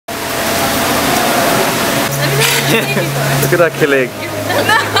Look at that killing.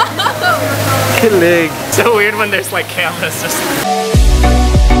 No. Killing. So weird when there's like cameras just.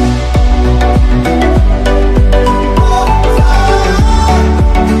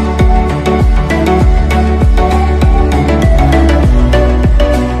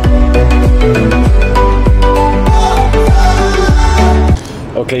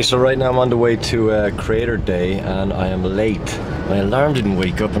 Okay, so right now I'm on the way to Creator Day and I am late. My alarm didn't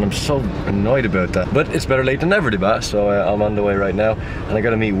wake up and I'm so annoyed about that. But it's better late than never, diba? So I'm on the way right now and I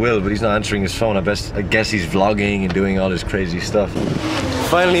gotta meet Will, but he's not answering his phone. I guess he's vlogging and doing all this crazy stuff.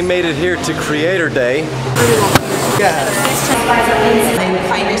 Finally made it here to Creator Day. Yeah.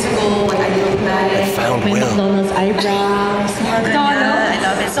 5 years ago, when I looked at Found Will. McDonald's eyebrows. I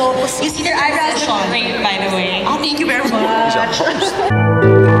love it. So you see their eyebrows look great, by the way. Oh, thank you very much. He's a host.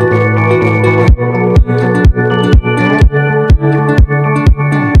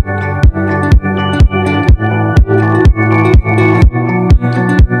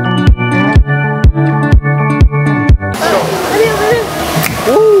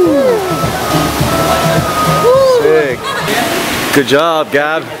 Good job,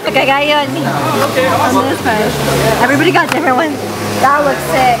 Gab. Okay, got yun. Okay, awesome. Everybody got different ones. That looks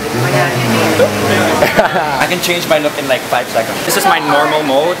sick. I can change my look in like 5 seconds. This is my normal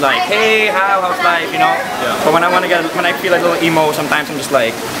mode, like, hey, how's life, you know? Yeah. But when I feel like a little emo, sometimes I'm just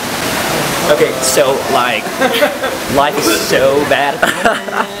like, okay, so like, life is so bad.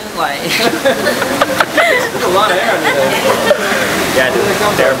 Like, there's a lot of hair on your head. Yeah, dude, it's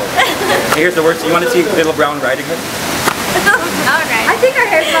terrible. Here's the worst. You want to see Little Brown Riding Hood? Alright. I think our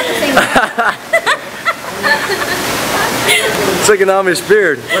hair's about the same. It's like an Amish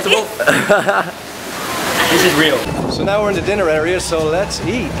beard. What's a wolf? This is real. So now we're in the dinner area, so let's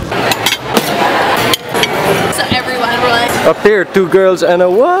eat. So everyone, we're like... Up here, 2 girls and a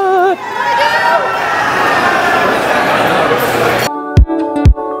what?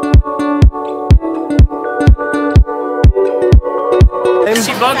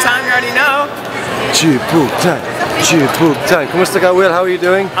 She vlog time, you already know. ¿Cómo está, Will? How are you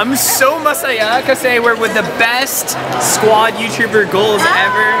doing? I'm so masaya kasi we're with the best squad YouTuber goals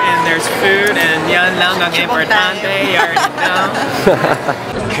ever, and there's food, and yan lang ang importante, you already know.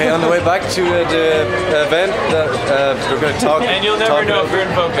 Okay, on the way back to the event, we're going to talk. And you'll never know if you're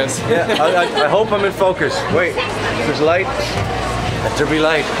in focus. Yeah, I hope I'm in focus. Wait, there's light. Let there be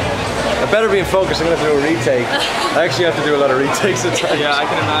light. I better be in focus. I'm going to do a retake. I actually have to do a lot of retakes at times. Yeah, I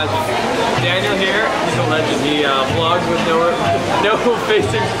can imagine. Daniel here, he's a legend. He vlogs with no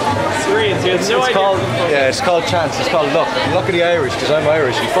facing screens. He has no idea. It's called chance. It's called luck. Luck of the Irish, because I'm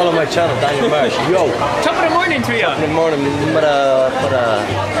Irish. You follow my channel, Daniel Marsh. Yo! Top of the morning to you. Top of the morning.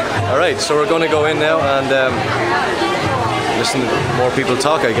 Alright, so we're going to go in now and listen to more people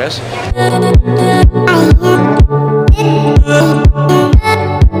talk, I guess.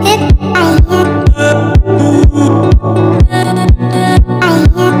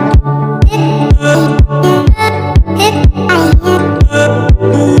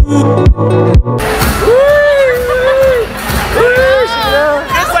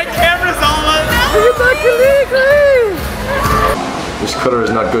 This color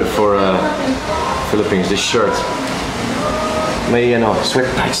is not good for Philippines, this shirt. May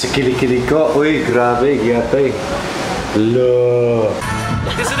sweatpants sa kilikili ko. Uy, grabe, gyapay. Look.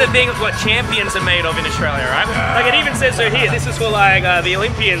 This is the thing of what champions are made of in Australia, right? Like it even says so here, this is for like the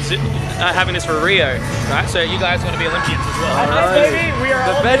Olympians having this for Rio, right? So you guys are going to be Olympians as well. Right. We are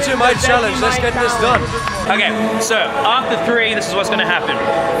the Vegemite challenge, let's get this done. Okay, so after 3, this is what's going to happen.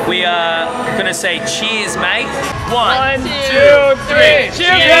 We are going to say cheers, mate. 1, 2, 3.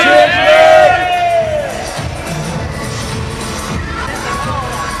 Cheers!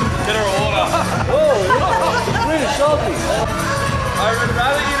 Get her water. Whoa, it's really salty. I would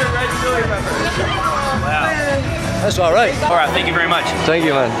rather eat a red chili pepper. Wow. That's alright. Alright, thank you very much. Thank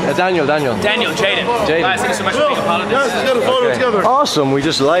you, man. Daniel. Jaden. Jaden. Guys, thank you so much for being a part of this. Let's get a photo together. Awesome, we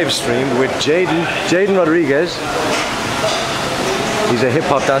just live streamed with Jaden Rodriguez. He's a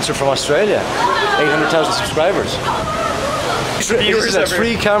hip-hop dancer from Australia. 800,000 subscribers. This is a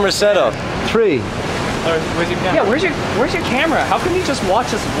 3-camera setup. 3. Where's your camera? Yeah, where's your camera? How can you just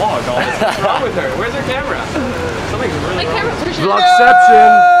watch us vlog all this? What's wrong with her? Where's her camera? Something's really wrong. Vlogception!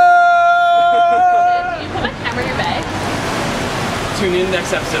 You put my camera in your bag? Tune in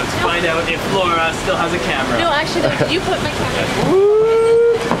next episode to find out if Laura still has a camera. No, actually, though, you put my camera.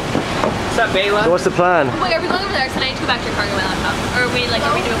 What's up, Bela? So what's the plan? Wait, are we going over there? Because I need to go back to your car and get my laptop. Or are we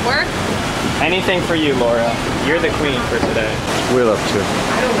doing work? Anything for you, Laura. You're the queen for today. We're up to.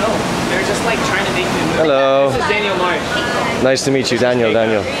 I don't know. They're just like trying to make me move. Hello. This is Daniel Marsh. Nice to meet you, Daniel.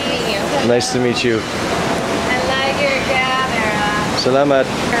 Thank you. Nice to meet you. I like Salamat.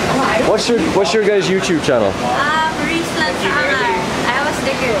 What's your guys' YouTube channel? I have a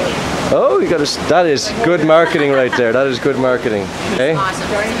sticker. Oh, you got that is good marketing right there. That is good marketing. Okay. Awesome.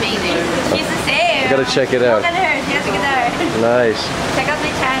 It's amazing. She's the same. You gotta check it out. Look at her. She has a guitar. Nice. Check out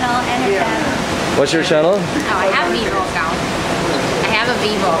my channel and her channel. What's your channel? Oh, I have a Vivo account. I have a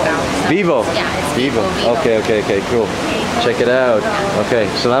Vivo account. So Vivo? Yeah, it's Vivo. Okay, cool. Check it out. Okay,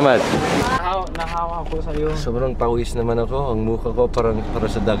 salamat. Nahawa ko sa'yo. Sobrang pawis naman ako. Ang mukha ko para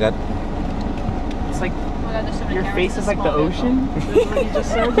sa dagat. It's like, your face is like the ocean? Is what you just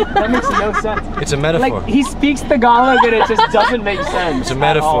said? That makes no sense. It's a metaphor. Like, he speaks Tagalog and it just doesn't make sense. It's a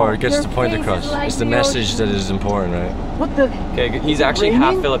metaphor. It gets the point across. It's the message that is important, right? What the? Okay, he's actually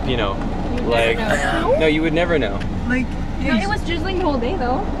half Filipino. Like, no, you would never know. Like, No, it was drizzling the whole day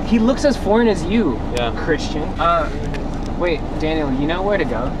though. he looks as foreign as you, Yeah. Christian. Wait, Daniel, you know where to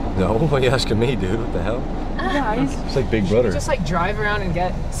go? No, why are you asking me, dude? What the hell? Guys, It's like Big Brother. just like drive around and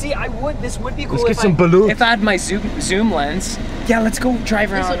get. See, this would be cool. Let's get if some balloons. If I had my zoom lens. Yeah, let's go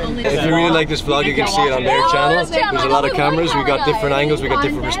drive around. If you really like this vlog, you can see it on their channel. There's a lot of cameras. We got different angles. We got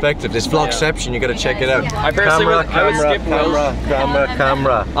different perspectives. It's Vlogception. You got to check it out. I personally I would skip Will's.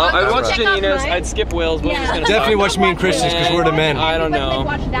 Camera. I'd watch Janina's. I'd skip Will's. Will's just gonna Definitely watch me and Chris's because we're the men. I don't know.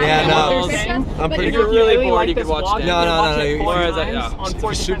 Yeah, no. I'm pretty If you're good. really bored, you could watch that. No. Laura's like,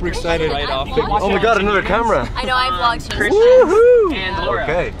 yeah. Super excited. Right off. Oh my God, another camera. I know I vlogged too. Woohoo! And Laura.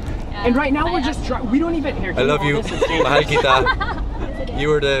 Okay. And right now we're just we don't even hear. I love you. Mahal kita. You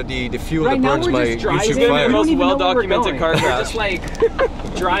were the fuel that Right now burns we're my just driving. YouTube It's gonna be fire. the most even know where we're well-documented going. car crash. Just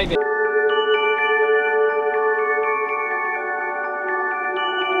like driving.